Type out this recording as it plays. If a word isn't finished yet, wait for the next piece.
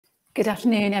Good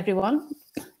afternoon, everyone.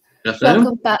 Good afternoon.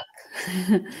 Welcome back.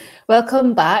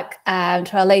 Welcome back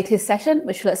to our latest session,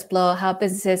 which will explore how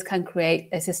businesses can create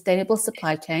a sustainable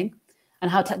supply chain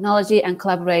and how technology and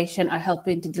collaboration are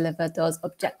helping to deliver those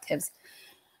objectives.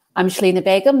 I'm Shelina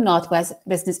Begum, Northwest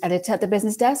Business Editor at the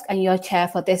Business Desk, and your chair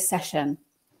for this session.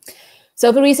 So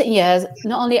over recent years,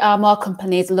 not only are more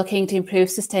companies looking to improve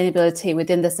sustainability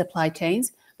within the supply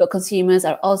chains, but consumers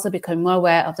are also becoming more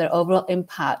aware of their overall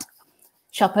impact.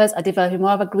 Shoppers are developing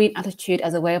more of a green attitude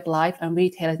as a way of life, and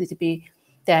retailers need to be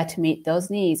there to meet those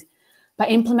needs. By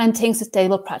implementing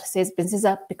sustainable practices, businesses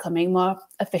are becoming more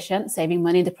efficient, saving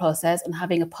money in the process, and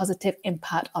having a positive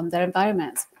impact on their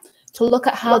environments. To look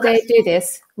at how they do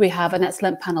this, we have an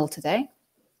excellent panel today.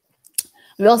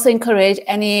 We also encourage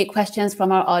any questions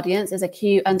from our audience. There's a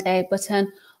Q&A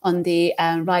button on the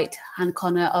right-hand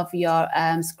corner of your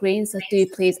screen, so do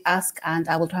please ask, and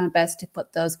I will try my best to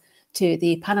put those to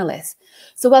the panelists.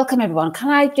 So welcome everyone. Can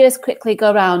I just quickly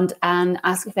go around and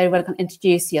ask if everyone can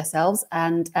introduce yourselves?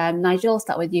 And Nigel, I'll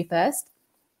start with you first.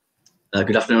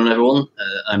 Good afternoon everyone.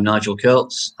 I'm Nigel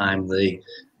Coates. I'm the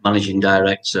Managing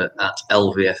Director at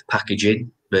LVF Packaging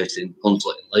based in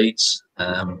Huntly in Leeds.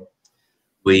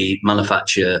 We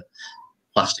manufacture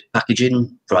plastic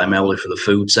packaging primarily for the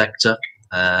food sector,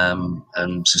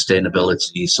 and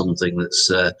sustainability is something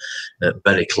that's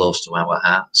very close to our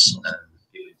hearts.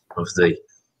 Of the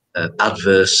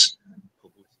adverse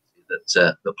publicity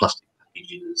that the plastic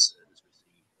packaging has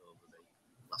received over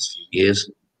the last few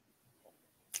years.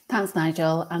 Thanks,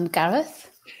 Nigel. And Gareth?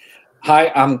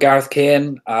 Hi, I'm Gareth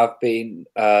Kane. I've been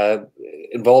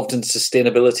involved in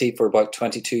sustainability for about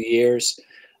 22 years.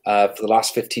 For the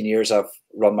last 15 years, I've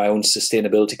run my own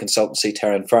sustainability consultancy,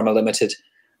 Terra Infirma Limited,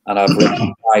 and I've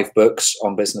written 5 books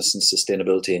on business and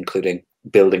sustainability, including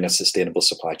building a sustainable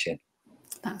supply chain.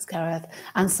 Thanks, Gareth.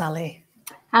 And Sally.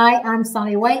 Hi, I'm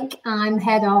Sally Wake. I'm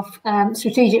Head of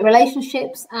Strategic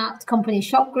Relationships at Company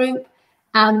Shop Group.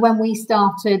 And when we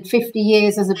started 50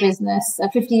 years as a business,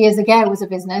 50 years ago as a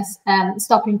business,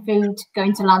 stopping food,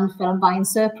 going to landfill and buying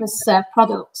surplus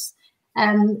products,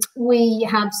 we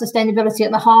have sustainability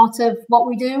at the heart of what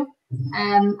we do.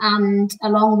 And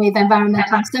along with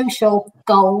environmental and social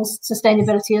goals,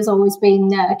 sustainability has always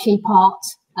been a key part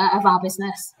of our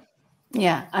business.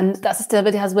 Yeah, and that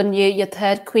sustainability has won you your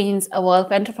 3rd Queen's Award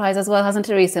for Enterprise as well, hasn't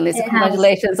it, recently? So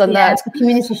congratulations on that. The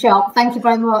community shop. Thank you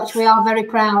very much. We are very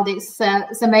proud. It's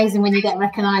amazing when you get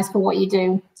recognised for what you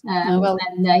do. Yeah,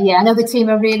 I know the team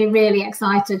are really, really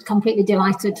excited, completely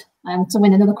delighted to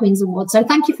win another Queen's Award. So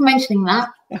thank you for mentioning that.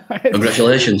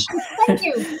 Congratulations. Thank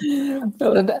you.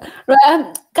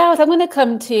 Right, Gareth, I'm going to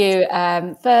come to you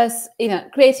first.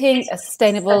 Creating a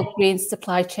sustainable green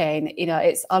supply chain,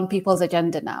 it's on people's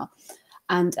agenda now.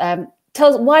 And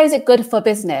tell us, why is it good for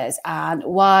business, and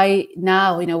why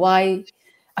now? Why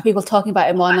are people talking about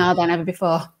it more now than ever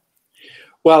before?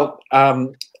 Well,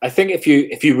 I think if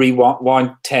you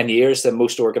rewind 10 years, then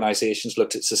most organisations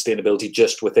looked at sustainability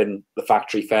just within the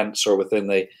factory fence or within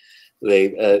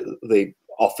the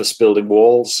office building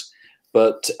walls.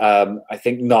 But I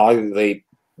think now the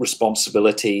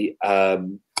responsibility,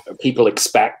 people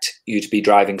expect you to be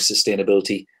driving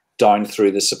sustainability down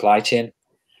through the supply chain.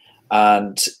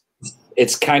 And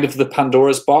it's kind of the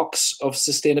Pandora's box of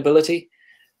sustainability,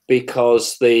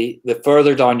 because the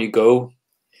further down you go,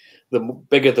 the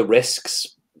bigger the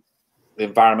risks, the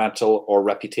environmental or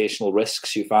reputational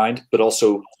risks you find, but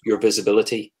also your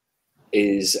visibility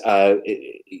is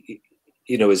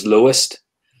is lowest.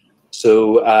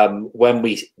 So when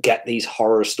we get these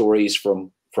horror stories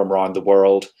from around the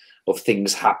world of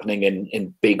things happening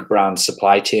in big brand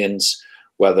supply chains,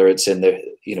 whether it's in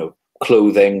the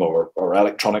clothing or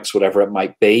electronics, whatever it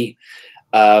might be,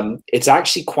 it's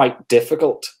actually quite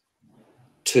difficult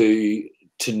to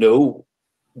know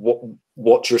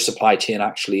what your supply chain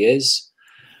actually is.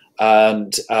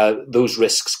 And those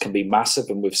risks can be massive,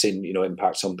 and we've seen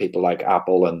impacts on people like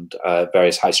Apple and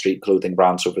various high street clothing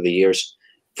brands over the years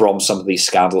from some of these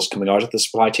scandals coming out of the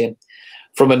supply chain.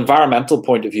 From an environmental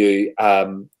point of view,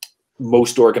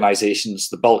 most organizations,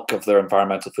 the bulk of their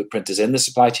environmental footprint is in the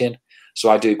supply chain. So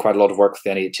I do quite a lot of work with the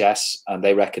NHS, and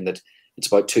they reckon that it's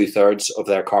about 2/3 of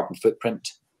their carbon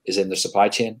footprint is in their supply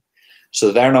chain.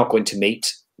 So they're not going to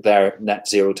meet their net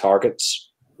zero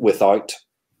targets without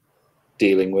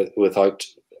tackling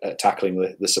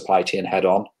the supply chain head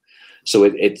on. So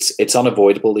it's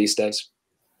unavoidable these days.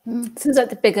 It seems like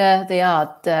the bigger they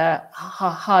are, the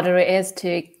harder it is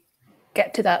to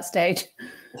get to that stage.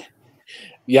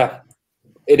 Yeah,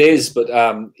 it is. But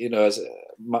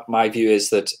my view is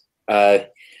that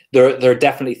there are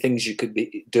definitely things you could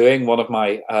be doing. One of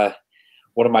my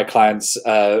one of my clients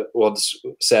once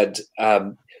said,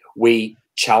 we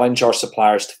challenge our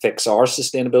suppliers to fix our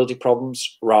sustainability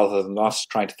problems rather than us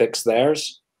trying to fix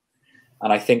theirs.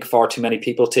 And I think far too many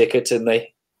people take it in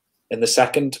the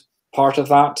second part of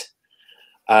that.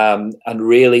 And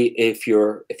really, if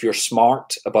you're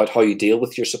smart about how you deal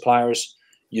with your suppliers,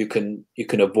 you can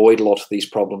avoid a lot of these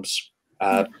problems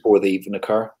before they even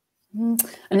occur. And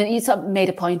then you sort of made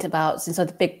a point about, since the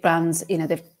big brands,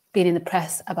 they've been in the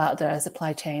press about their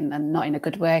supply chain and not in a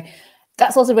good way.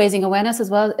 That's also raising awareness as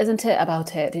well, isn't it,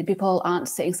 about it? People aren't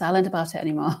sitting silent about it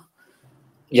anymore.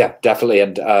 Yeah, definitely.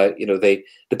 And the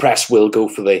press will go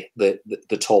for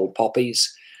the tall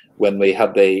poppies. When we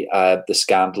had the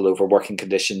scandal over working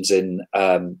conditions in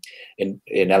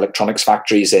electronics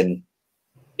factories in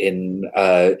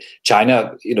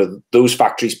China, those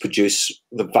factories produce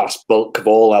the vast bulk of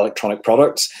all electronic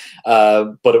products,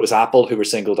 but it was Apple who were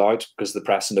singled out because the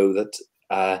press know that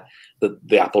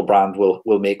the Apple brand will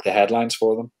make the headlines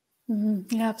for them.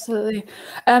 Mm-hmm. Yeah, absolutely.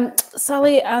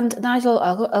 Sally and Nigel,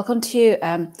 I'll come to you.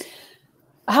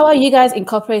 How are you guys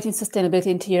incorporating sustainability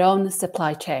into your own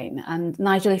supply chain? And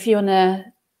Nigel, if you want to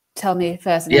tell me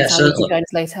first, and then Sally can join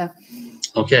us later.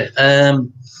 Okay.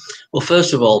 Well,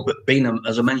 first of all,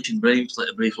 as I mentioned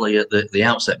briefly at the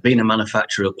outset, being a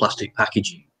manufacturer of plastic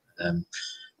packaging,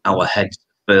 our head's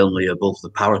firmly above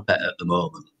the parapet at the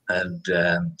moment. And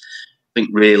I think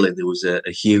really there was a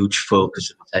huge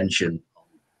focus of attention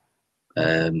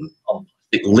on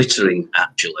littering,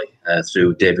 actually,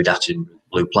 through David Attenborough's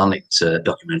Blue Planet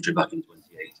documentary back in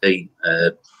 2018.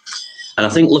 And I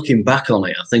think looking back on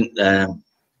it, I think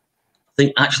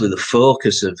actually the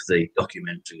focus of the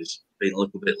documentary has been a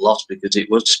little bit lost, because it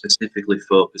was specifically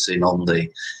focusing on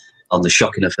the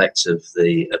shocking effects of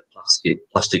the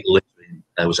plastic littering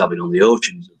was having on the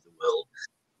oceans of the world,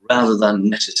 rather than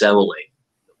necessarily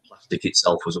the plastic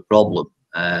itself was a problem.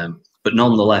 But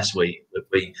nonetheless, we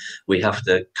have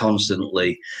to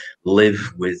constantly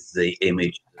live with the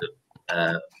image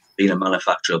that being a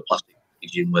manufacturer of plastic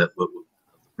packaging, we're the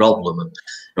problem,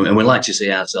 and we like to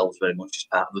see ourselves very much as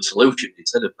part of the solution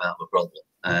instead of part of the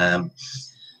problem.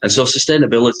 And so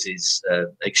sustainability is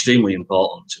extremely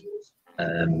important to us.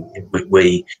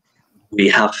 We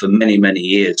have for many, many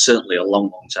years, certainly a long,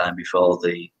 long time before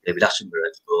the David Attenborough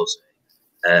expose,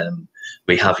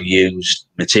 we have used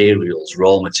materials,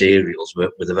 raw materials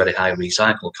with a very high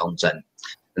recycled content.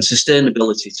 And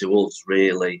sustainability to us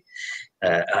really,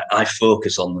 I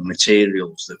focus on the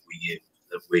materials that we use,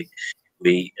 that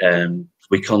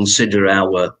we consider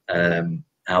our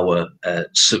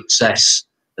success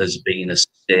as being a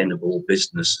sustainable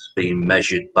business being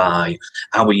measured by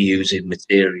how we're using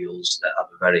materials that have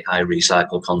a very high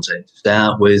recycled content to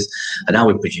start with, and how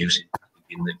we're producing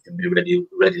packaging that can be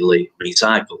readily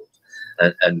recycled.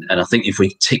 And I think if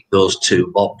we tick those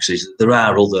two boxes, there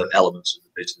are other elements of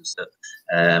the business that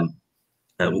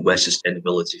where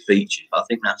sustainability features. I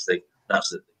think that's the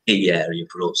key area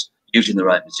for us: using the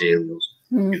right materials,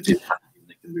 using packaging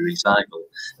that can be recycled.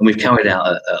 And we've carried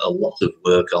out a lot of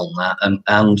work on that.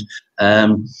 And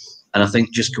I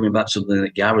think, just coming back to something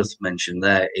that Gareth mentioned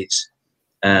there, it's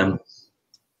the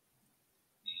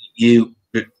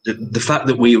fact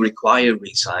that we require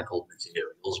recycled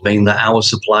materials mean that our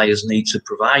suppliers need to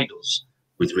provide us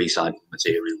with recycled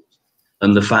materials.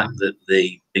 And the fact that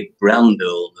the big brand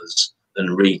owners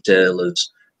and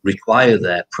retailers require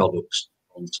their products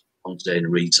to contain a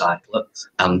recycler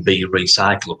and be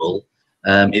recyclable,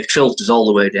 it filters all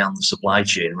the way down the supply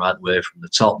chain, right the way from the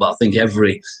top. But I think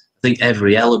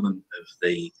every element of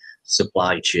the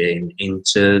supply chain in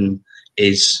turn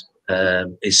is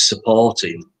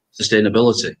supporting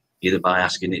sustainability, either by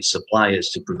asking its suppliers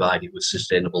to provide it with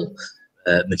sustainable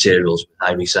materials with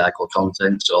high recycled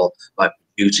content, or by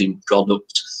producing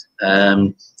products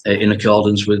in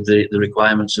accordance with the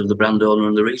requirements of the brand owner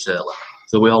and the retailer.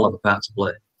 So we all have a part to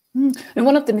play. And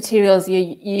one of the materials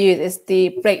you use is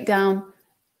the breakdown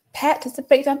PET. Is it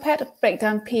breakdown PET or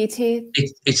breakdown PET?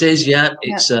 It is, yeah.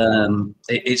 It's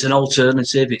an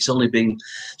alternative. It's only been,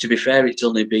 to be fair, it's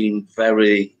only been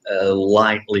very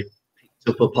lightly picked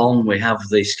up upon. We have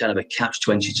this kind of a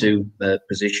catch-22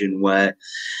 position where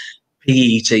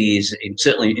PET is,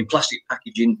 certainly in plastic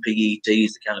packaging, PET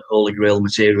is the kind of holy grail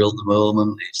material at the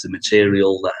moment. It's the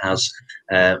material that has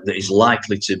that is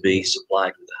likely to be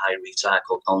supplied with a high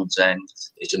recycled content.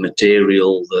 It's a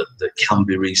material that can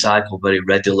be recycled very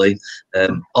readily,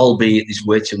 albeit there's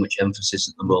way too much emphasis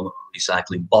at the moment on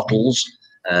recycling bottles,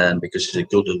 because it's a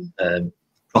good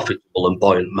profitable and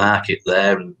buoyant market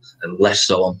there, and less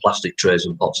so on plastic trays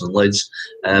and pots and lids.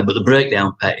 But the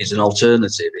breakdown PET is an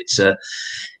alternative.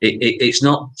 It's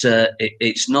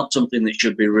not something that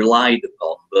should be relied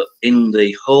upon. But in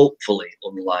the hopefully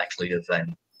unlikely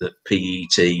event that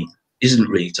PET isn't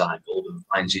recycled and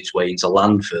finds its way into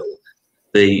landfill,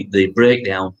 the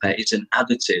breakdown PET is an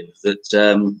additive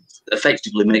that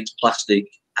effectively makes plastic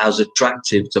as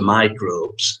attractive to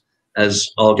microbes as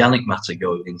organic matter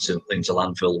going into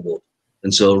landfill would.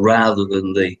 And so rather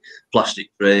than the plastic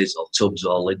trays or tubs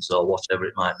or lids or whatever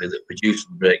it might be that produce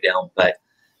the breakdown PET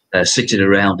sitting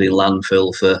around in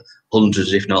landfill for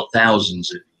hundreds, if not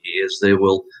thousands of years, they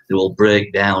will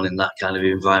break down in that kind of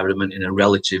environment in a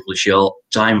relatively short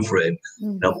time frame,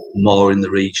 more in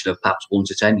the region of perhaps 1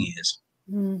 to 10 years.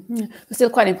 It's still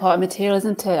quite an important material,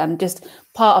 isn't it? And just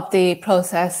part of the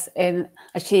process in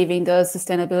achieving those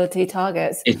sustainability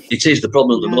targets. It is. The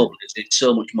problem at the moment is it's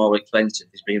so much more expensive.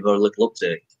 There's been very little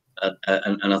uptake.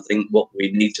 And I think what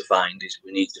we need to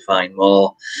find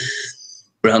more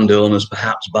brand owners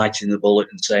perhaps biting the bullet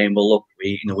and saying, well, look,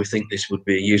 we think this would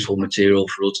be a useful material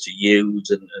for us to use,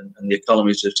 and the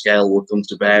economies of scale will come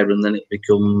to bear, and then it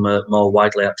become more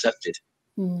widely accepted.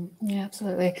 Yeah,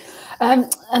 absolutely.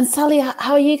 And Sally,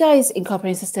 how are you guys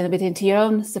incorporating sustainability into your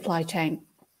own supply chain?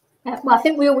 Well, I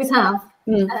think we always have.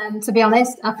 To be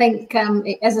honest, I think,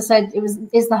 as I said,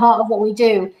 is the heart of what we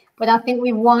do. But I think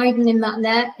we're widening that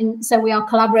net, and so we are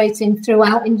collaborating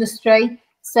throughout industry.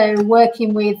 So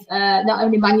working with not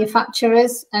only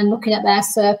manufacturers and looking at their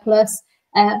surplus,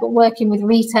 but working with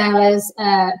retailers,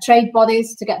 trade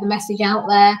bodies to get the message out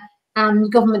there,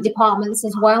 and government departments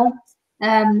as well.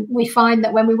 We find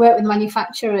that when we work with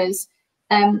manufacturers,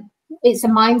 it's a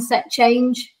mindset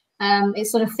change.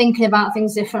 It's sort of thinking about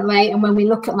things differently. And when we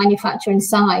look at manufacturing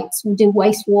sites, we do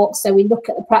waste walks. So we look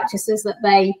at the practices that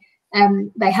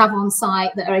they have on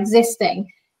site that are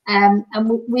existing. And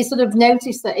we sort of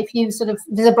notice that if you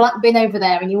there's a black bin over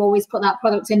there and you always put that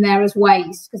product in there as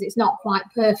waste because it's not quite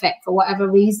perfect for whatever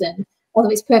reason, although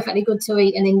it's perfectly good to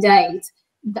eat and in date,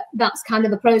 that's kind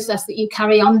of the process that you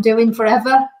carry on doing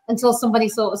forever until somebody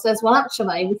sort of says, well,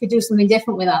 actually, we could do something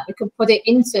different with that. We could put it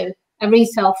into a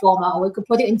retail format, or we could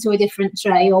put it into a different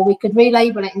tray, or we could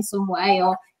relabel it in some way,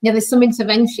 or there's some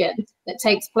intervention that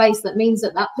takes place that means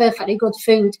that perfectly good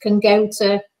food can go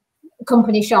to a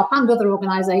company shop and other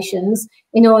organisations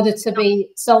in order to be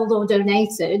sold or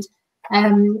donated,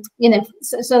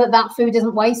 so that food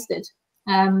isn't wasted.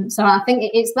 So I think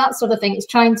it's that sort of thing. It's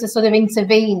trying to sort of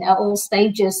intervene at all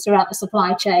stages throughout the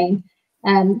supply chain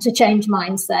to change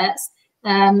mindsets.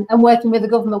 And working with the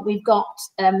government, we've got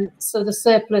sort of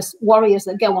surplus warriors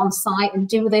that go on site and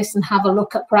do this and have a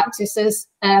look at practices.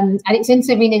 And it's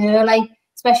intervening early,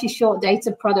 especially short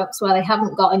dated products where they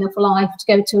haven't got enough life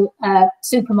to go to a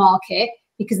supermarket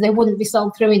because they wouldn't be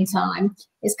sold through in time.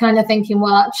 It's kind of thinking,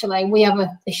 well, actually, we have a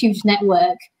huge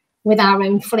network with our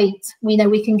own fleet. We know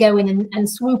we can go in and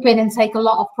swoop in and take a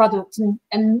lot of product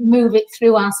and move it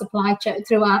through our supply chain,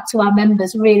 to our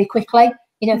members really quickly,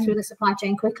 through the supply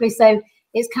chain quickly. So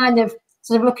it's kind of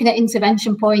sort of looking at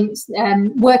intervention points,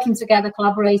 working together,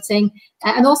 collaborating,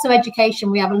 and also education.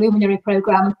 We have a luminary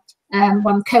programme,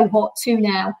 on cohort 2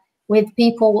 now, with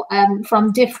people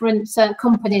from different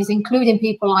companies, including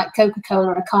people like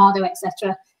Coca-Cola, Ocado,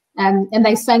 etc. And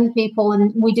they send people,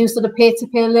 and we do sort of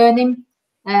peer-to-peer learning.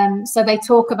 So they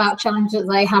talk about challenges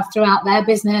they have throughout their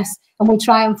business, and we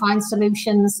try and find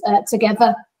solutions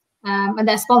together. And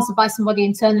they're sponsored by somebody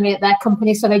internally at their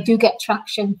company, so they do get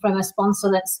traction from a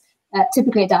sponsor that's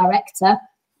typically a director,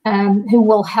 who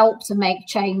will help to make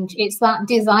change. It's that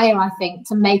desire, I think,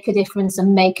 to make a difference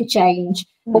and make a change.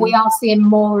 But we are seeing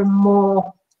more and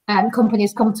more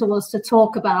companies come to us to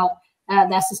talk about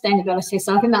their sustainability.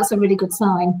 So I think that's a really good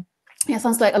sign. Yeah, it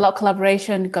sounds like a lot of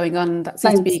collaboration going on. That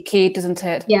seems to be key, doesn't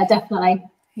it? Yeah, definitely.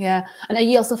 Yeah. And are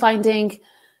you also finding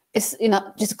it's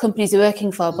just companies you're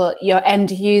working for, but your end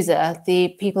user, the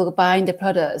people buying the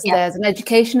products, there's an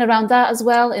education around that as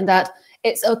well, in that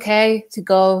it's okay to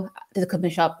go to the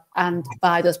company shop and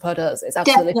buy those products. It's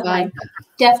absolutely fine.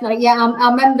 Definitely. Yeah,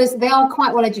 our members, they are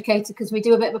quite well educated because we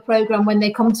do a bit of a program when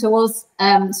they come to us,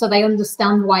 so they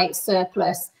understand why it's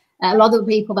surplus. A lot of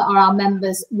the people that are our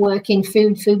members work in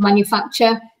food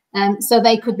manufacture, so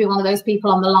they could be one of those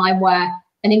people on the line where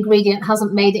an ingredient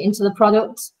hasn't made it into the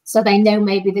product, so they know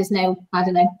maybe there's no, I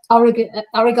don't know,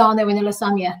 oregano in a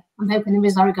lasagna. I'm hoping there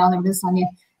is oregano in a lasagna.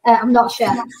 I'm not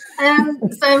sure.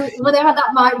 So whatever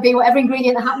that might be, whatever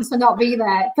ingredient happens to not be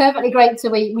there, perfectly great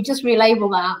to eat. We just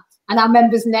relabel that, and our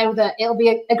members know that it'll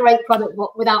be a great product,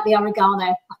 but without the oregano.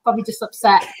 I'm probably just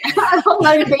upset a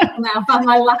lot of people now by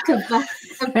my lack of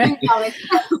food knowledge.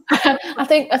 I I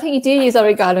think you do use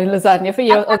oregano in lasagna. For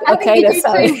you, I think you do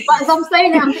too, but as I'm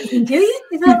saying it, I'm thinking, do you?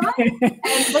 Is that right?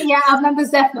 But yeah, our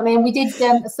members definitely. And we did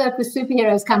a Surplus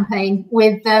Superheroes campaign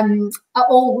with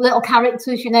all little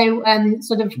characters, you know,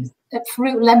 sort of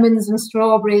fruit, lemons and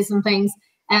strawberries and things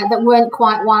that weren't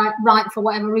quite right for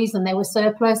whatever reason. They were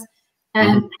surplus.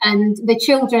 And the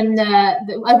children,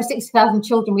 over 60,000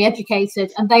 children we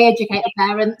educated, and they educate the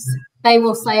parents. They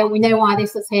will say, oh, we know why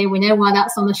this is here, we know why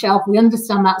that's on the shelf, we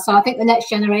understand that. So I think the next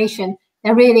generation,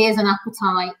 there really is an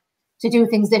appetite to do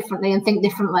things differently and think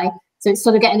differently. So it's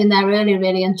sort of getting in there early,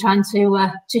 really, and trying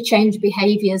to change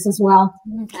behaviours as well.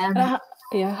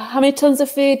 Yeah. How many tons of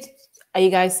food are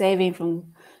you guys saving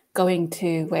from going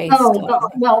to waste?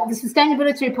 Well, the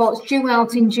sustainability report's due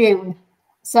out in June.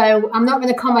 So I'm not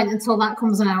going to comment until that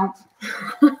comes out,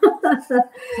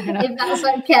 if that's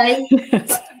okay.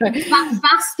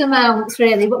 Vast amounts,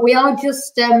 really, but we are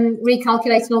just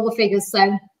recalculating all the figures.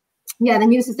 So, yeah, the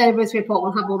new sustainability report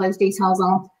will have all those details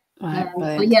on.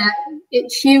 But yeah,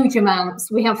 it's huge amounts.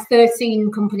 We have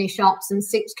 13 company shops and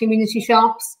 6 community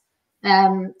shops.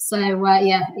 Yeah,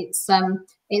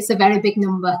 it's a very big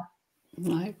number.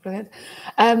 Right, brilliant.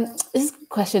 This is a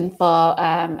question for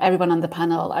everyone on the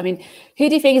panel. I mean, who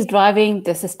do you think is driving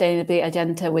the sustainability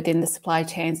agenda within the supply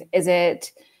chains? Is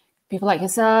it people like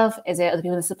yourself? Is it other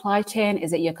people in the supply chain?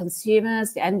 Is it your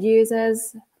consumers, the end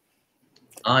users?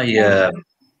 I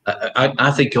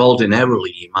think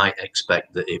ordinarily you might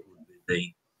expect that it would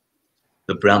be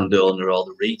the brand owner or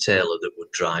the retailer that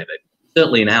would drive it.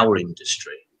 Certainly in our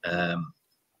industry.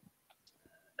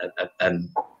 And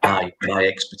my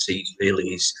expertise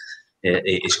really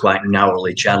is quite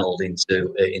narrowly channeled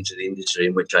into the industry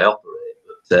in which I operate.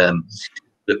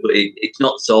 But it's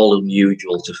not at all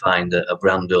unusual to find a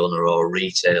brand owner or a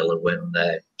retailer when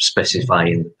they're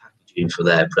specifying the packaging for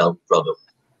their product,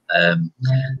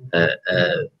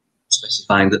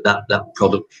 specifying that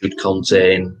product should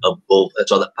contain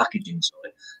that packaging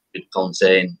should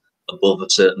contain above a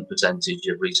certain percentage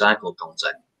of recycled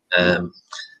content.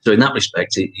 So in that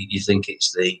respect, you think it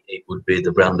would be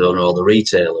the brand owner or the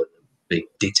retailer be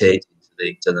dictating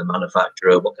to the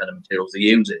manufacturer what kind of materials they're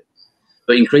using.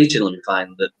 But increasingly, we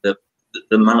find that the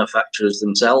manufacturers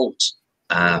themselves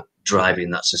are driving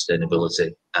that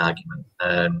sustainability argument.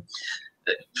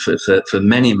 For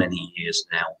many years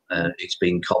now, it's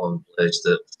been commonplace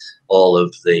that all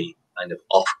of the kind of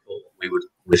what we would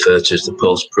refer to as the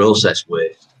post-process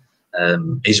waste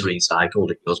is recycled.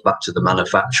 It goes back to the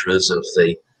manufacturers of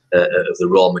the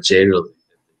raw material, the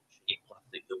sheet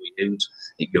plastic that we use.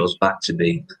 It goes back to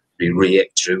be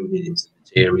re-extruded into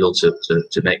material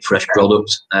to make fresh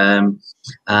products, and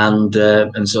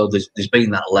so there's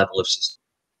been that level of,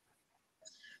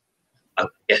 I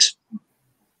guess,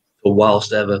 for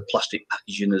whilst ever plastic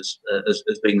packaging has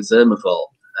been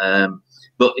thermoformed,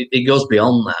 but it goes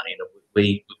beyond that. You know,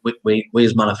 we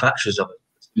as manufacturers have a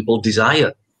simple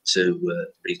desire to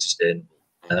be sustainable.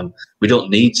 We don't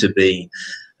need to be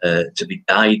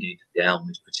guided down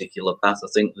this particular path. I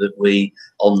think that we,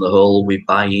 on the whole, we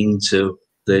buy into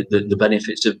the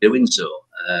benefits of doing so.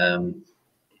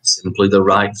 It's simply the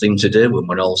right thing to do, and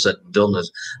when all said and done,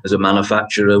 as a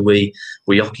manufacturer, we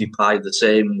occupy the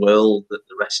same world that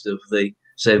the rest of the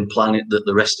same planet that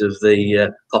the rest of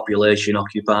the population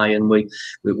occupy, and we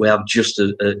have just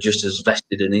as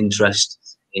vested an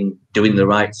interest in doing the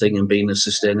right thing and being as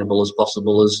sustainable as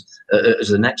possible as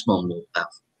the next one will have.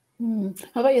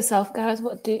 How about yourself, Gareth?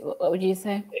 What would you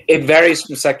say? It varies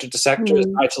from sector to sector, as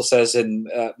Nigel says, in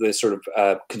the sort of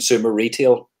consumer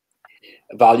retail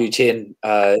value chain.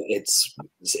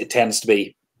 It tends to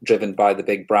be driven by the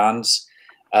big brands.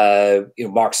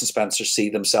 Marks and Spencer see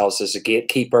themselves as a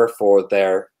gatekeeper for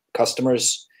their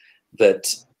customers,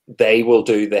 that they will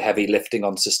do the heavy lifting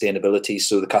on sustainability,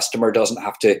 so the customer doesn't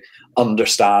have to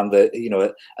understand a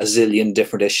zillion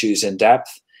different issues in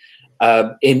depth.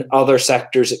 In other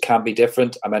sectors, it can be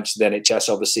different. I mentioned the NHS.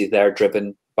 Obviously, they're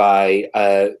driven by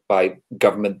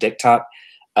government diktat.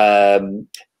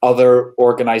 Other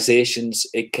organisations,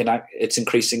 it's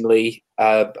increasingly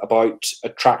about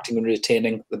attracting and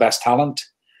retaining the best talent,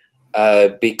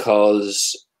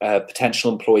 because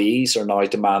potential employees are now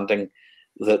demanding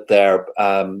that their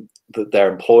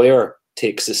employer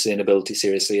takes sustainability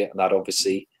seriously, and that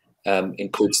obviously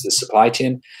includes the supply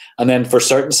chain. And then for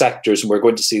certain sectors, and we're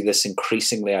going to see this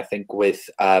increasingly, I think, with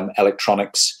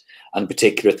electronics and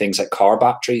particular things like car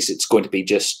batteries, it's going to be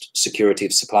just security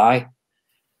of supply.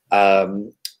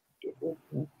 One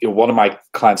of my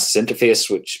clients is Interface,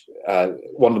 which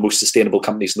one of the most sustainable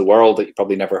companies in the world that you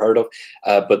probably never heard of,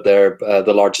 but they're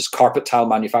the largest carpet tile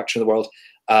manufacturer in the world.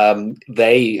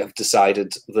 they have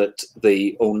decided that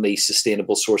the only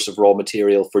sustainable source of raw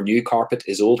material for new carpet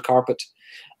is old carpet.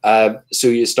 So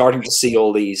you're starting to see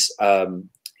all these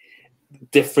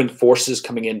different forces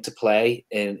coming into play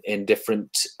in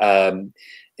different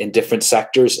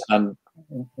sectors. And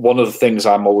one of the things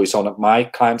I'm always on at my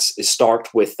clients is start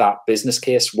with that business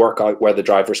case, work out where the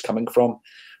driver's coming from,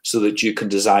 so that you can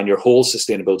design your whole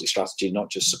sustainability strategy,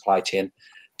 not just supply chain,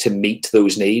 to meet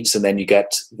those needs. And then you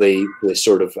get the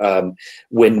sort of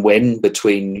win-win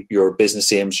between your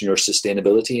business aims and your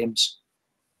sustainability aims.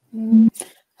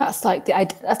 That's like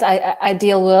that's the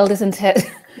ideal world, isn't it?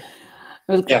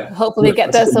 We'll hopefully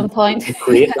get there at some point.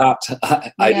 Create that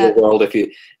ideal world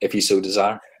if you so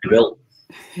desire. You will.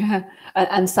 Yeah.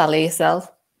 And Sally,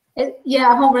 yourself?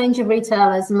 Yeah, a whole range of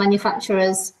retailers and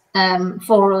manufacturers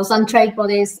for us, and trade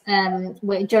bodies.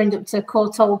 We're joined up to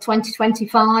Courtauld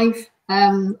 2025,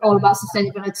 all about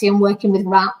sustainability, and working with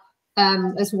RAP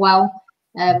as well,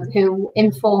 who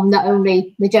inform not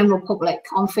only the general public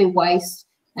on food waste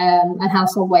and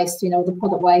household waste, the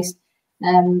product waste.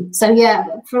 So yeah,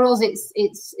 for us,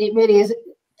 it really is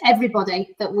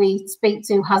everybody that we speak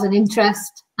to has an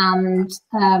interest, and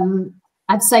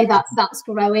I'd say that's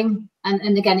growing,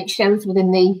 and again, it shows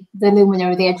within the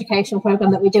luminary, the educational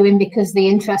program that we're doing, because the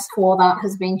interest for that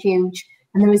has been huge,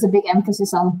 and there is a big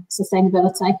emphasis on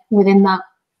sustainability within that.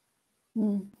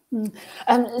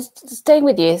 Staying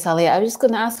with you, Sally, I was just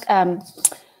going to ask,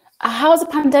 how has the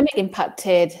pandemic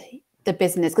impacted the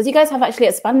business? Because you guys have actually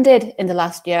expanded in the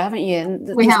last year, haven't you?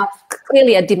 And we have.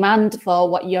 Clearly a demand for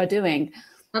what you're doing.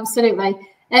 Absolutely.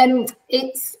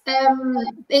 It's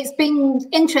been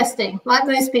interesting. Like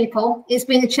most people, it's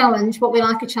been a challenge, but we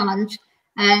like a challenge.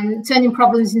 Turning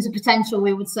problems into potential,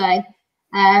 we would say.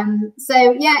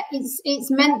 So yeah,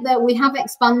 it's meant that we have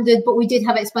expanded, but we did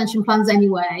have expansion plans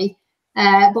anyway.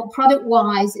 But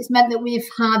product-wise, it's meant that we've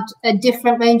had a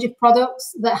different range of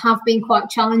products that have been quite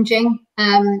challenging.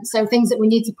 So things that we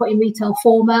need to put in retail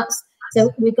formats. So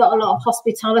we've got a lot of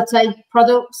hospitality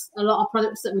products, a lot of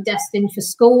products that were destined for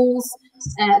schools,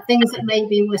 things that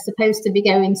maybe were supposed to be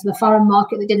going to the foreign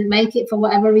market that didn't make it for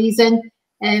whatever reason.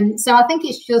 So I think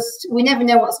it's just, we never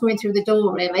know what's coming through the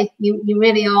door, really. You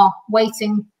really are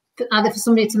waiting either for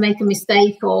somebody to make a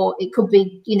mistake, or it could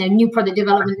be, new product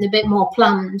development and a bit more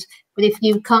planned. But if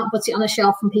you can't put it on a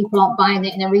shelf and people aren't buying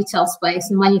it in a retail space,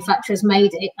 and manufacturers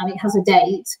made it and it has a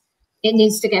date, it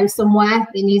needs to go somewhere.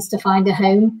 It needs to find a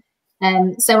home.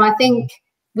 So I think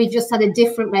we've just had a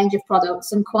different range of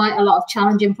products, and quite a lot of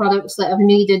challenging products that have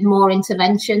needed more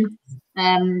intervention.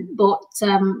 But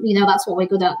that's what we're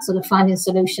good at, sort of finding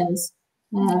solutions.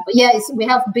 But yeah, we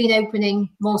have been opening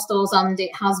more stores, and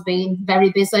it has been very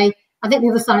busy. I think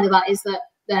the other side of that is that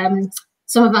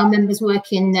some of our members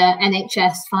work in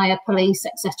NHS, fire, police,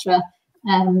 etc.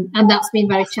 And that's been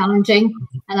very challenging.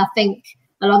 And I think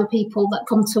a lot of people that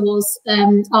come to us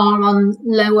are on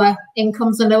lower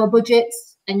incomes and lower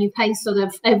budgets, and you pay sort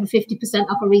of over 50%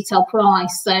 off a retail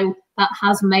price. So that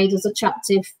has made us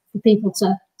attractive for people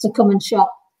to come and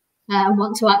shop and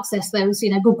want to access those,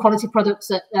 good quality products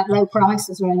at low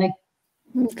prices, really.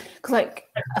 Because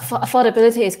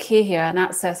affordability is key here, and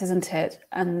access, isn't it?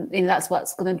 And that's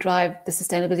what's going to drive the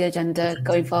sustainability agenda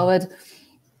going forward.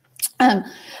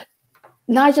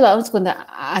 Nigel, I was going to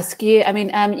ask you. I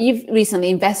mean, you've recently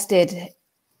invested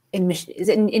in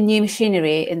new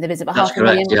machinery in the business, about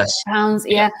 £500,000,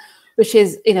 yeah, which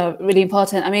is really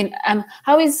important. I mean,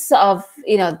 how is sort of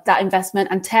that investment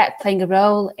and tech playing a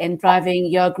role in driving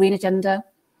your green agenda?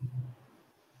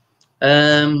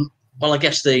 Well, I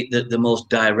guess the most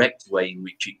direct way in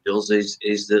which it does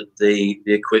is that the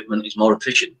equipment is more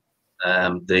efficient.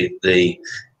 The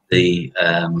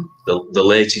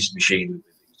latest machine we've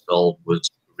installed was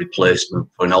a replacement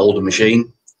for an older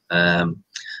machine.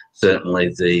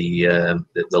 Certainly, the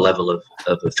level of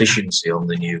efficiency on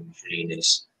the new machine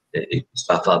is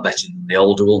far better than the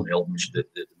older one. The old machine,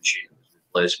 the machine that was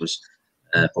replaced was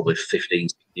probably 15,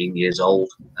 16 years old,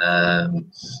 but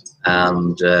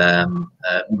there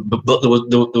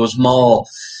was more.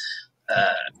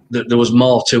 There was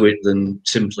more to it than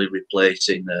simply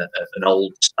replacing an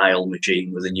old style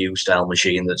machine with a new style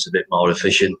machine that's a bit more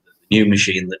efficient. The new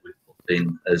machine that we put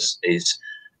in is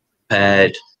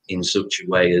prepared in such a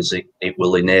way as it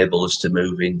will enable us to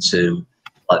move into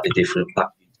slightly different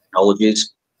packaging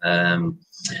technologies.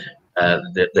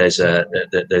 There's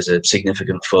a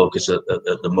significant focus at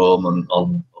the moment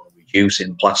on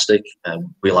reducing plastic.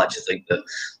 We like to think that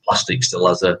plastic still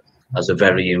has a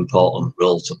very important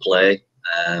role to play.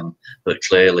 But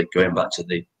clearly, going back to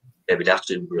the David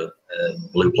Attenborough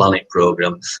Blue Planet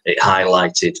programme, it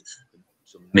highlighted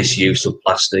some misuse of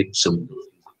plastic, some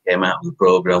came out of the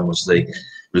programme was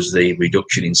the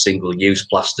reduction in single-use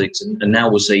plastics, and now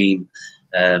we're seeing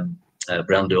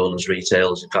brand owners,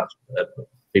 retailers, in fact,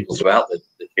 people throughout the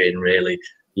chain really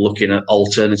looking at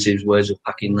alternative ways of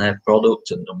packing their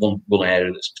product. And one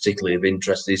area that's particularly of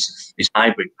interest is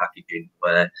hybrid packaging,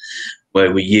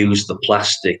 where we use the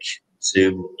plastic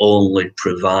to only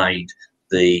provide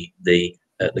the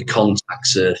contact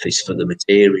surface for the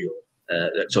material,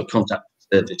 so contact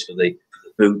surface for the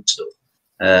food stuff,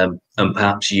 and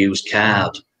perhaps use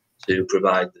card to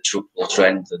provide the structural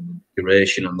strength and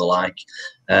duration and the like.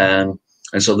 And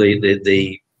so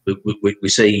we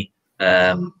see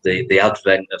the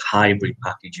advent of hybrid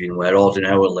packaging, where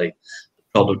ordinarily the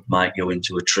product might go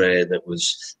into a tray that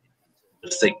was, the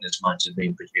thickness might have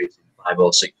been produced in 500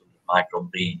 or 600 micron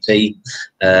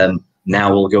PET.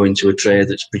 Now we'll go into a tray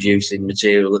that's producing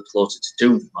material that's closer to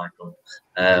 200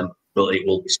 micron, but it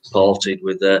will be supported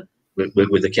with a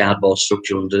cardboard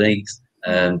structure underneath,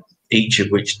 each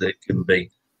of which that can be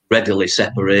readily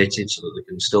separated so that they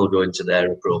can still go into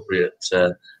their appropriate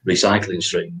recycling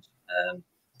streams.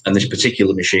 And this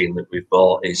particular machine that we've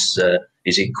bought is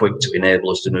equipped to enable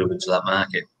us to move into that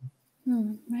market.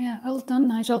 Yeah, well done,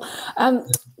 Nigel.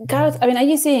 Gareth, I mean, are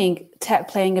you seeing tech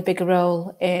playing a bigger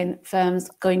role in firms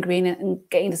going green and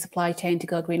getting the supply chain to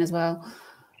go green as well?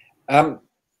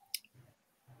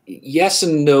 Yes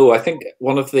and no. I think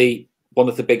one of the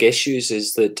big issues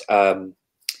is that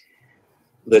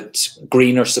that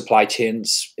greener supply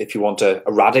chains, if you want a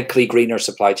radically greener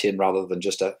supply chain rather than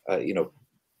just a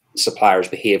suppliers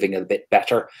behaving a bit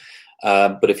better,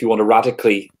 but if you want a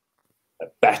radically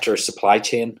better supply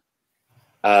chain,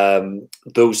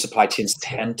 those supply chains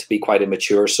tend to be quite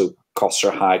immature, so costs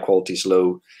are high, quality is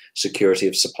low, security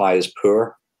of supply is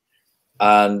poor.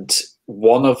 And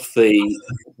one of the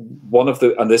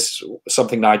and this,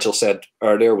 something Nigel said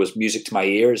earlier, was music to my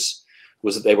ears,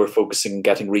 was that they were focusing on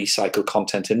getting recycled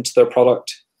content into their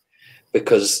product,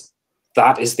 because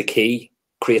that is the key,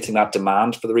 creating that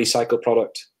demand for the recycled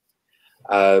product.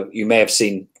 You may have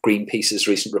seen Greenpeace's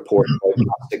recent report about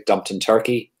plastic dumped in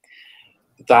Turkey.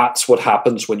 That's what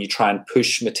happens when you try and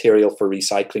push material for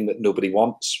recycling that nobody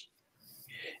wants.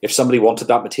 If somebody wanted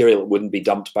that material, it wouldn't be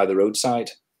dumped by the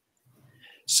roadside.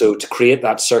 So to create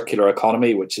that circular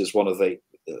economy, which is one of the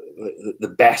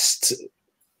best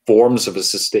forms of a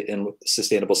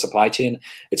sustainable supply chain,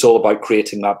 it's all about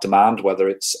creating that demand, whether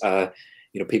it's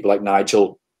people like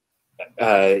Nigel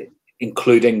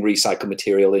including recycled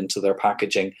material into their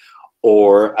packaging,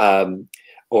 or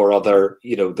other,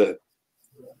 the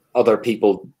other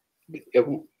people.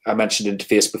 I mentioned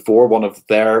Interface before. One of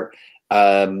their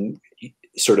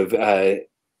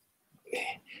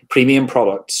premium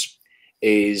products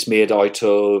is made out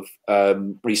of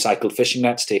recycled fishing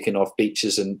nets taken off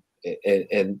beaches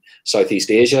in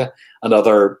Southeast Asia, and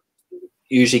other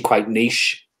usually quite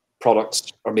niche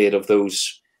products are made of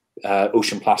those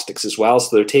ocean plastics as well.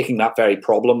 So they're taking that very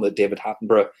problem that David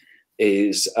Attenborough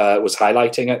was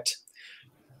highlighting,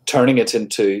 turning it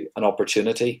into an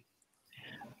opportunity,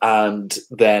 and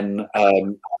then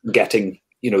getting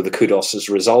the kudos as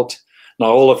a result. Now,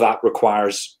 all of that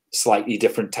requires slightly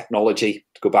different technology,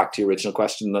 to go back to your original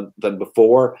question, than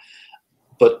before.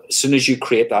 But as soon as you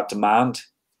create that demand,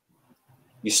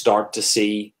 you start to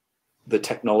see the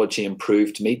technology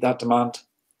improve to meet that demand.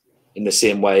 In the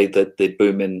same way that the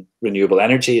boom in renewable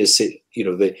energy is,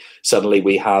 suddenly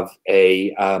we have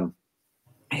a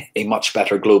much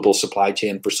better global supply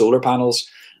chain for solar panels,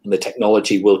 and the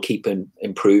technology will keep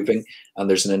improving, and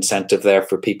there's an incentive there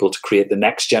for people to create the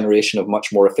next generation of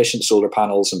much more efficient solar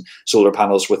panels, and solar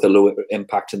panels with a low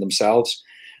impact in themselves.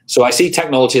 So I see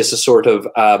technology as a sort of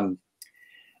a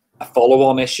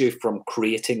follow-on issue from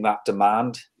creating that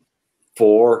demand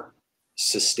for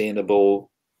sustainable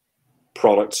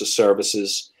products or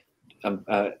services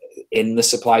in the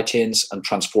supply chains, and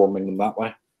transforming them that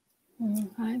way.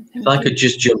 If I could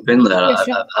just jump in there, I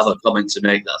have a comment to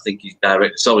make that I think is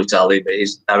direct. Sorry, Tally, but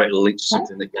it's directly linked to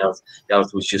something that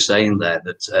Gareth was just saying there.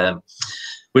 That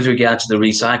with regard to the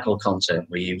recycled content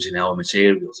we use in our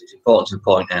materials, it's important to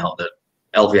point out that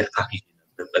LVF packaging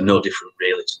are no different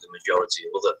really to the majority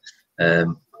of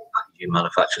other packaging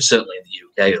manufacturers, certainly in the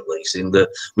UK at least, in that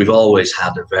we've always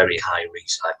had a very high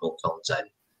recycled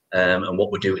content, and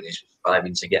what we're doing is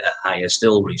striving to get a higher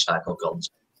still recycled content.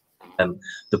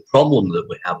 The problem that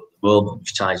we have at the moment,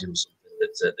 which ties in with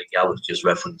something that Gareth just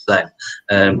referenced then,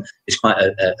 is quite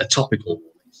a topical one.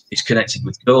 It's connected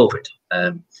with COVID.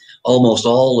 Almost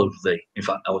all of in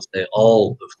fact, I would say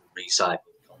all of the recycled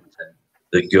content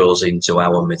that goes into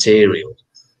our material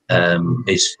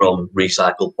is from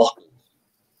recycled bottles.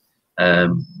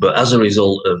 But as a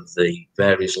result of the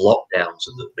various lockdowns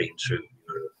that have been through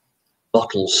Europe,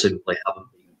 bottles simply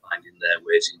haven't been finding their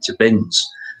ways into bins.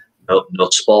 No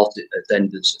sport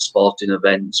attendance at sporting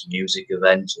events, music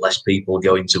events, less people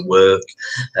going to work.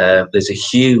 There's a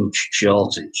huge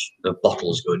shortage of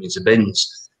bottles going into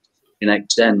bins, to an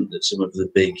extent that some of the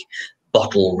big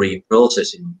bottle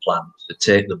reprocessing plants that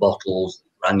take the bottles,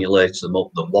 granulate them up,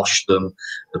 they wash them,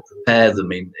 they prepare them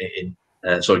they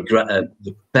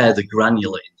prepare the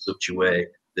granulate in such a way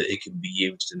that it can be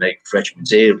used to make fresh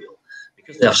material.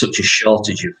 Because they have such a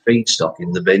shortage of feedstock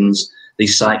in the bins,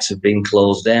 these sites have been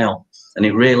closed down. And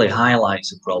it really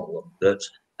highlights a problem that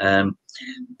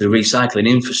the recycling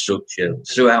infrastructure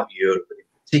throughout Europe, and in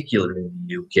particular in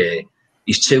the UK,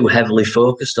 is too heavily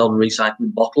focused on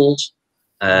recycling bottles.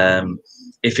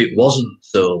 If it wasn't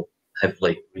so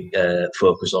heavily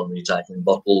focused on recycling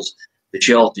bottles, the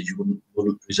shortage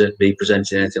wouldn't be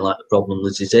presenting anything like the problem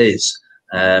that it is.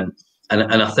 And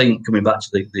I think, coming back to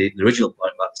the original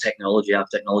point about technology, how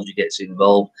technology gets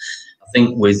involved, I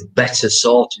think with better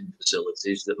sorting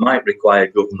facilities that might require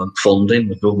government funding,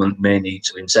 the government may need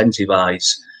to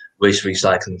incentivise waste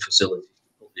recycling facilities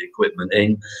to put the equipment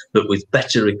in, but with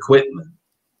better equipment,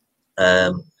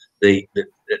 the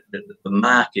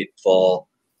market for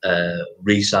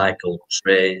recycled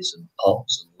trays and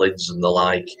pots and lids and the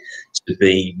like to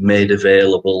be made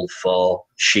available for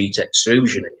sheet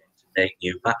extrusion again to make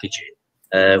new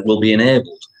packaging will be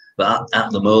enabled. But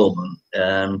at the moment,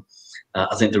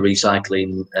 I think the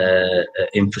recycling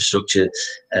infrastructure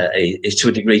is to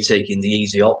a degree taking the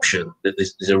easy option.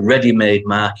 There's a ready-made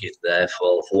market there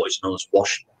for what is known as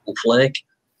wash bottle flake,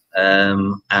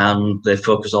 and they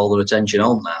focus all their attention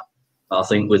on that. I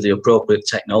think with the appropriate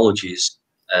technologies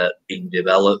being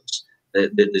developed,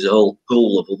 there's a whole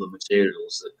pool of other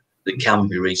materials that can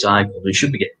be recycled and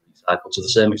should be getting recycled to the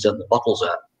same extent that bottles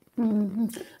are. Mm-hmm.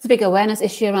 It's a big awareness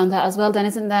issue around that as well, then,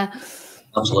 isn't there?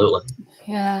 Absolutely.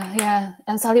 Yeah.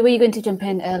 And Sally, were you going to jump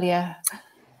in earlier?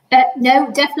 No,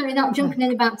 definitely not jumping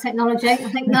in about technology. I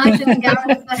think Nigel and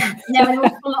Gareth know an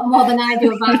awful lot more than I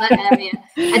do about that area.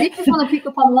 I did just want to pick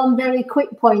up on one very quick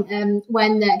point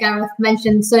when Gareth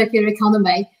mentioned circular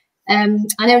economy.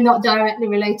 I know not directly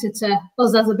related to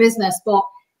us as a business, but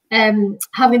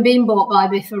having been bought by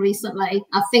Biffa recently,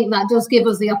 I think that does give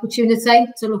us the opportunity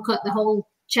to look at the whole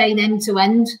chain end to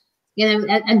end,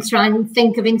 and try and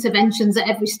think of interventions at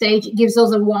every stage. It gives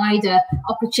us a wider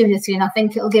opportunity, and I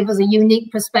think it'll give us a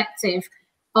unique perspective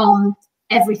on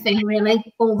everything, really,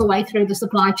 all the way through the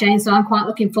supply chain. So I'm quite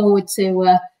looking forward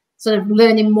to sort of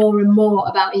learning more and more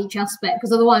about each aspect,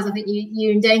 because otherwise I think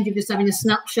you're in danger of just having a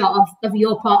snapshot of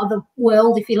your part of the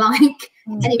world, if you like.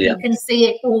 And if you can see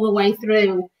it all the way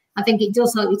through, I think it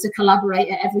does help you to collaborate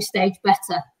at every stage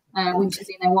better, which is,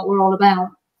 what we're all about.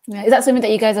 Yeah. Is that something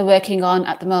that you guys are working on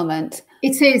at the moment?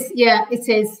 It is, yeah, it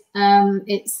is.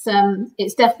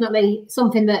 It's definitely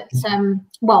something that,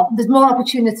 there's more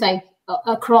opportunity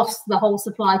across the whole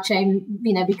supply chain,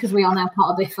 because we are now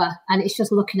part of Biffa, and it's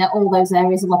just looking at all those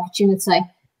areas of opportunity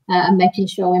and making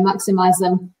sure we maximise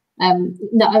them,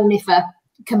 not only for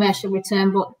commercial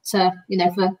return, but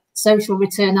for social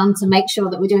return, and to make sure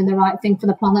that we're doing the right thing for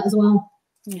the planet as well.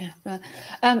 Yeah.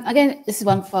 Again, this is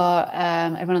one for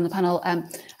everyone on the panel.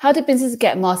 How do businesses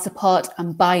get more support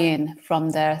and buy-in from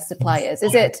their suppliers?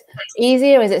 Is it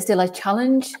easier? Is it still a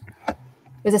challenge?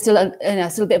 Is there still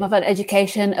a bit of an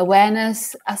education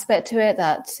awareness aspect to it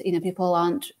that people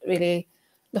aren't really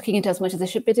looking into as much as they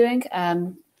should be doing?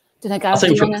 Don't know, Gareth,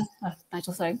 do you want to?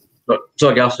 Nigel, sorry.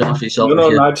 Sorry, Gareth, after yourself. No,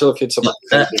 Nigel, if it's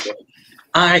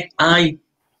I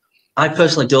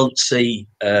personally don't see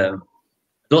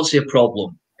a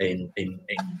problem in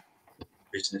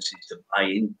businesses to buy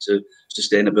into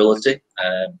sustainability.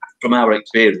 From our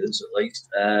experience, at least,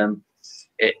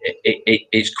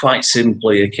 it's quite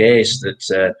simply a case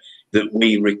that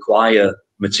we require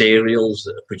materials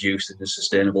that are produced in a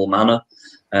sustainable manner,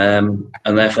 and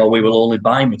therefore we will only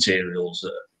buy materials that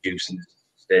are produced in a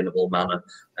sustainable manner.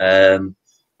 And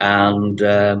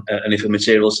if a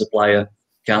material supplier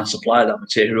can't supply that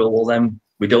material, well, then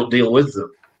we don't deal with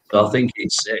them. So I think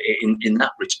it's in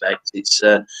that respect, it's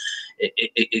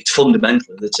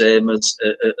fundamentally the same as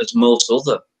most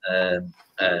other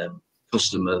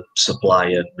customer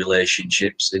supplier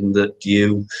relationships, in that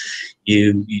you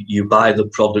buy the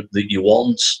product that you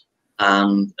want,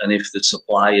 and if the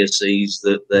supplier sees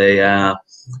that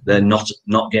they're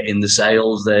not getting the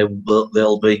sales,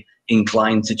 they'll be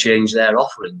inclined to change their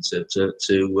offering to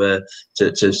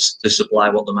supply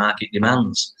what the market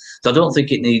demands. So I don't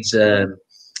think it needs.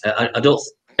 I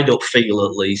don't feel,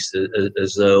 at least,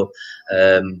 as though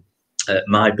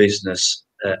my business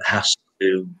has to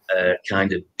to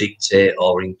kind of dictate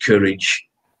or encourage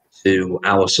to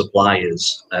our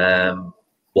suppliers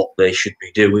what they should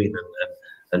be doing,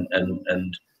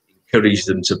 and encourage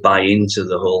them to buy into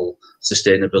the whole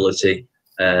sustainability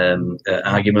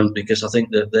argument, because I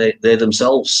think that they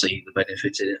themselves see the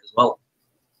benefit in it as well.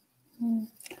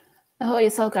 How about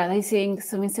yourself, Gareth? Are you seeing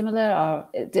something similar, or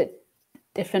is it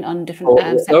different on different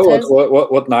sectors?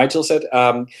 What Nigel said.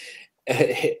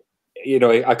 You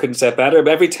know, I couldn't say it better.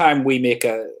 But every time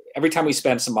we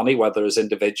spend some money, whether as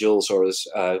individuals or as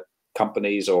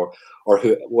companies or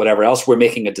whatever else, we're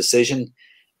making a decision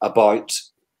about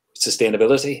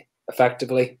sustainability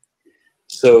effectively.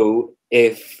 So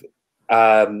if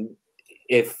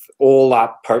all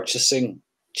that purchasing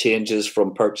changes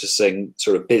from purchasing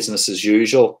sort of business as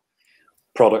usual,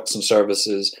 products and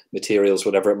services, materials,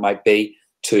 whatever it might be,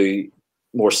 to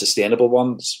more sustainable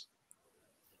ones,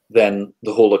 then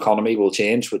the whole economy will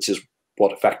change, which is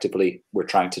what effectively we're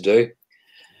trying to do.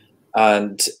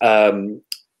 And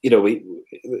you know,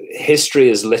 history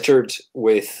is littered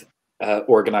with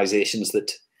organizations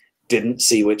that didn't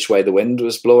see which way the wind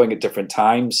was blowing at different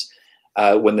times.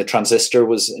 When the transistor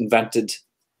was invented,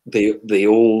 the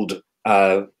old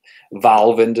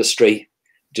valve industry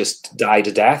just died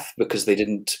a death because they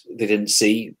didn't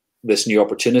see this new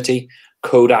opportunity.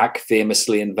 Kodak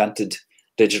famously invented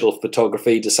digital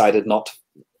photography, decided not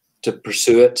to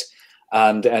pursue it,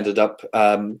 and ended up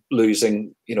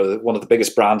losing, you know, one of the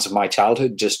biggest brands of my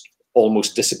childhood, just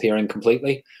almost disappearing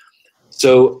completely.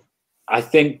 So I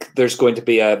think there's going to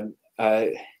be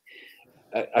I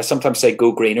sometimes say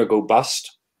go green or go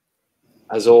bust,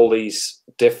 as all these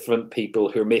different people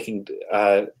who are making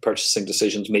purchasing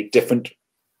decisions make different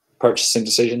purchasing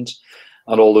decisions,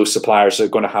 and all those suppliers are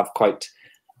going to have quite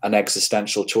an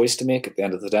existential choice to make at the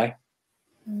end of the day.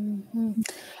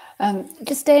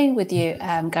 Just staying with you,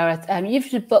 Gareth, you've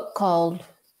written a book called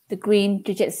The Green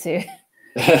Jiu-Jitsu.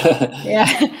 Yeah,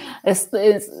 it's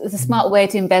a smart way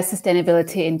to embed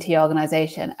sustainability into your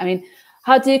organization. I mean,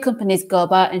 how do companies go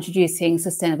about introducing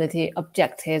sustainability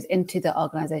objectives into the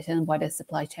organization and wider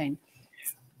supply chain?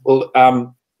 Well,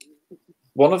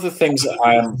 one of the things that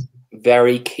I am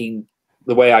very keen,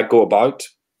 the way I go about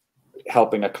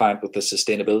helping a client with the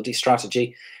sustainability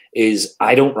strategy, is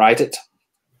I don't write it.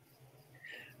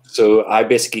 So I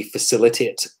basically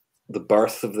facilitate the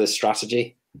birth of this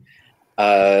strategy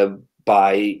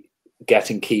by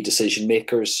getting key decision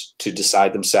makers to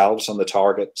decide themselves on the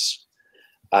targets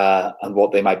and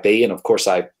what they might be. And of course,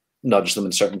 I nudge them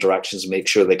in certain directions and make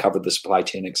sure they cover the supply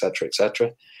chain, et cetera, et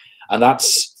cetera. And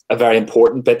that's a very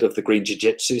important bit of the green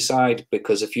jiu-jitsu side,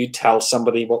 because if you tell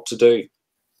somebody what to do,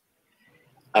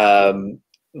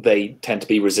 they tend to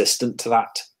be resistant to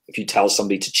that. If you tell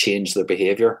somebody to change their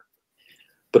behavior,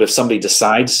 but if somebody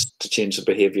decides to change the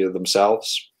behavior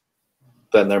themselves,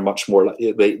 then they're much more,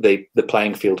 the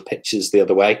playing field pitches the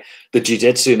other way. The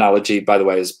jiu-jitsu analogy, by the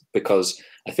way, is because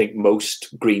I think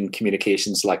most green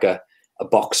communications like a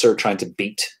boxer trying to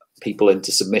beat people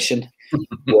into submission,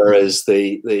 whereas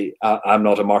I'm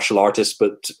not a martial artist,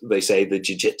 but they say the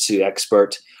jiu-jitsu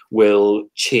expert will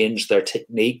change their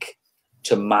technique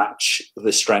to match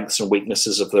the strengths and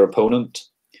weaknesses of their opponent.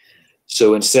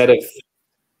 So instead of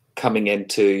coming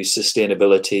into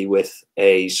sustainability with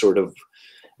a sort of,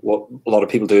 what a lot of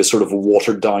people do is sort of a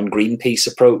watered down Greenpeace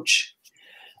approach.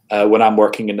 When I'm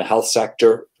working in the health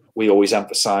sector, we always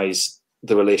emphasize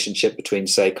the relationship between,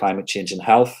 say, climate change and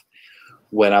health.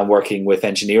 When I'm working with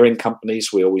engineering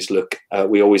companies, we always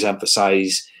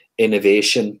emphasize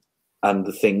innovation and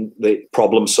the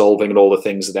problem solving and all the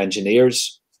things that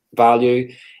engineers value.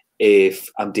 If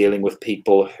I'm dealing with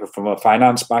people from a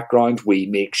finance background, we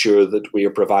make sure that we are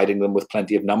providing them with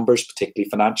plenty of numbers, particularly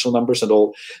financial numbers and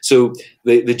all. So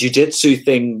the jiu-jitsu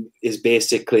thing is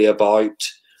basically about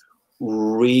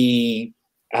reframing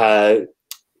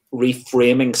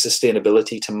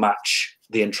sustainability to match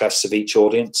the interests of each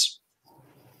audience.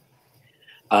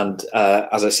 And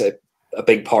as I said, a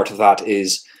big part of that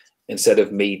is, instead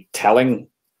of me telling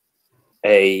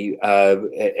a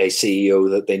CEO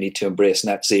that they need to embrace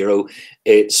net zero,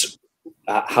 it's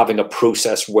having a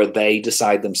process where they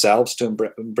decide themselves to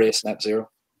embrace net zero.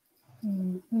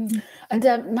 Mm-hmm.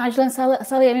 And Nigel and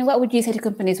Sally, I mean, what would you say to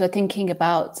companies who are thinking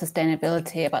about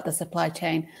sustainability, about the supply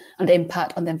chain and the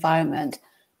impact on the environment,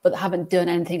 but haven't done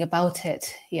anything about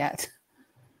it yet?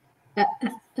 I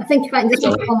think if I can just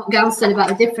on what Gareth said about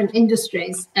the different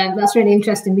industries, that's really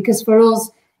interesting, because for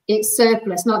us, it's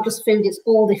surplus, not just food, it's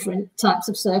all different types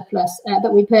of surplus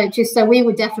that we purchase. So we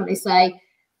would definitely say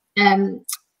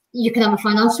you can have a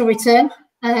financial return,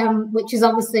 which is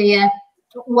obviously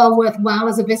well worthwhile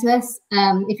as a business.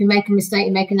 If you make a mistake,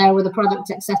 you make an error with a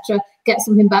product, etc., get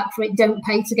something back for it. Don't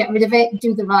pay to get rid of it.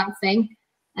 Do the right thing.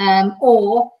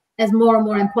 Or as more and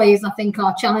more employees, I think,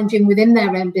 are challenging within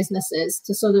their own businesses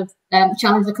to sort of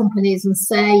challenge the companies and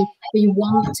say, we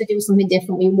want to do something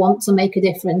different. We want to make a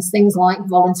difference. Things like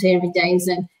volunteering days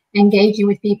and engaging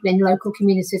with people in local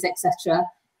communities, etc.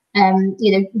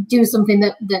 You know, do something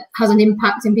that has an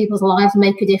impact in people's lives,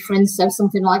 make a difference. So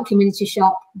something like community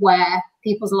shop, where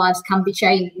people's lives can be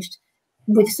changed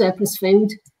with surplus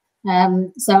food.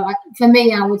 For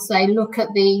me, I would say look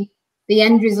at the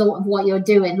end result of what you're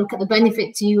doing. Look at the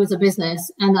benefit to you as a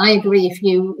business. And I agree, if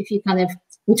you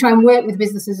we try and work with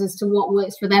businesses as to what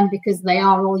works for them, because they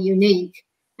are all unique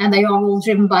and they are all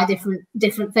driven by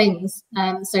different things.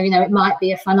 So, you know, it might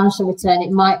be a financial return,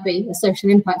 it might be a social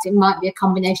impact, it might be a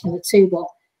combination of the two, but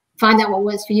find out what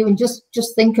works for you and just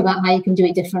think about how you can do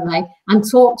it differently, and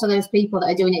talk to those people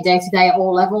that are doing it day to day at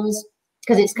all levels,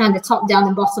 because it's kind of top down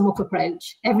and bottom up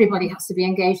approach. Everybody has to be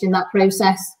engaged in that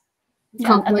process. You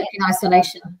can't work in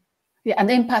isolation. Yeah, and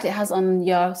the impact it has on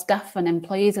your staff and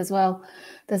employees as well.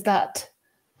 There's that.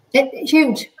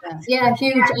 Huge. Yeah,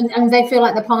 huge. And they feel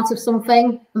like they're part of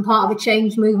something and part of a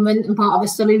change movement and part of a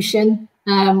solution,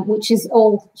 which is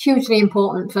all hugely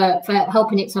important for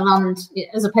helping it to land,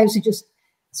 as opposed to just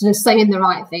sort of saying the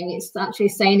right thing. It's actually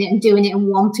saying it and doing it and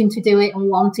wanting to do it and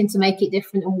wanting to make it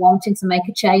different and wanting to make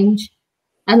a change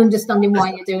and understanding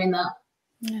why you're doing that.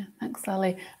 Yeah, thanks,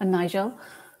 Sally. And Nigel?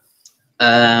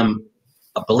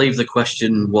 I believe the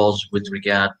question was with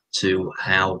regard to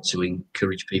how to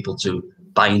encourage people to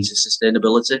buy into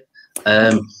sustainability.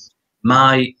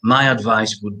 My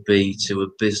advice would be to a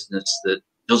business that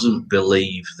doesn't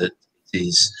believe that it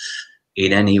is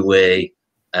in any way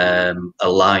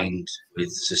aligned with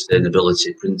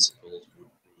sustainability principles, would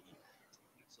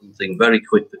be something very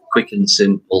quick and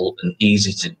simple and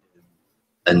easy to do,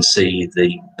 and see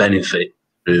the benefit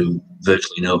through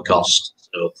virtually no cost.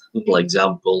 So, a little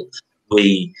example,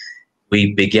 we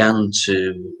began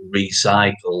to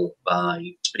recycle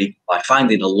by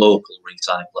finding a local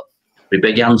recycler. We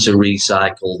began to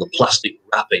recycle the plastic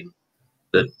wrapping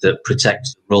that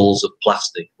protects the rolls of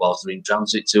plastic whilst they're in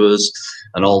transit to us,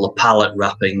 and all the pallet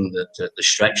wrapping, the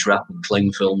stretch wrap and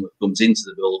cling film that comes into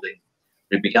the building.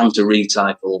 We began to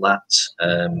recycle that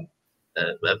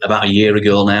about a year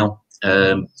ago now.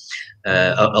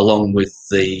 Along with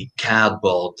the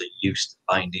cardboard that used to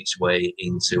find its way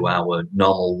into our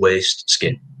normal waste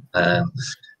skip. And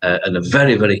a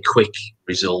very, very quick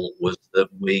result was that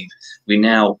we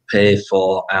now pay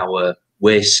for our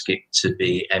waste skip to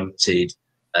be emptied.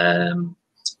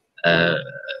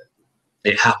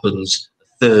 It happens a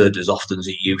third as often as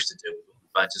it used to do, I'm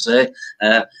trying to say.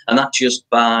 And that's just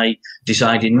by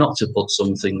deciding not to put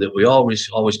something that we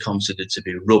always considered to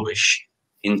be rubbish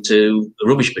into a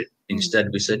rubbish bin. Instead,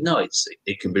 we said, no,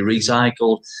 it can be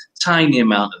recycled, tiny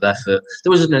amount of effort.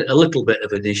 There was a little bit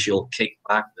of initial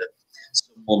kickback that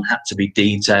someone had to be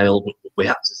detailed. We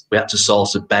had to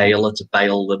source a baler to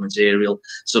bale the material.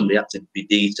 Somebody had to be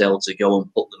detailed to go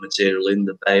and put the material in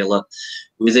the baler.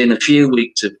 Within a few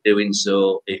weeks of doing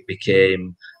so, it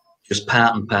became just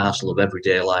part and parcel of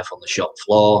everyday life on the shop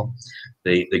floor.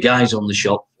 The guys on the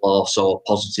shop floor saw a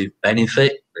positive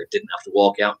benefit. They didn't have to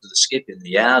walk out to the skip in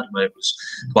the yard where it was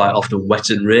quite often wet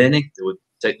and rainy. They would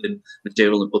take the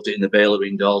material and put it in the baler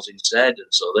indoors instead. And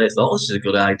so they thought, this is a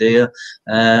good idea.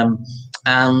 And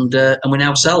we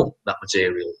now sell that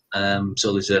material.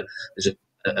 So there's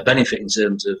a benefit in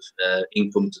terms of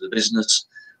income to the business.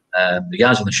 The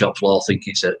guys on the shop floor think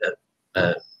it's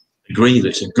agree that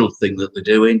it's a good thing that they're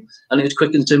doing, and it's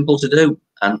quick and simple to do.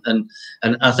 And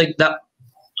I think that,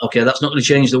 okay, that's not going to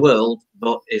change the world,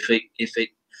 but if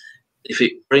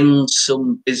it brings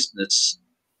some businesses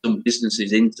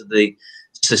into the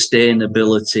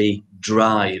sustainability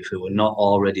drive who are not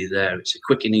already there, it's a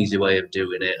quick and easy way of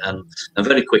doing it, and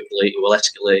very quickly it will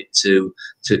escalate to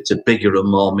bigger and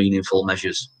more meaningful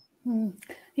measures.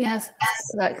 Yes,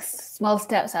 like small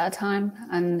steps at a time,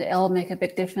 and it'll make a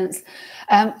big difference.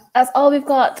 That's all we've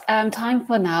got time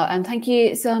for now, and thank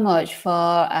you so much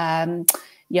for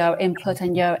your input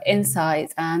and your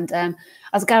insights. And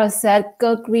as Gareth said,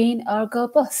 go green or go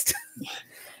bust.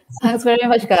 Thanks very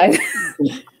much, guys.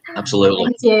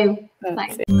 Absolutely. Thank you.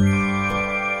 Thanks.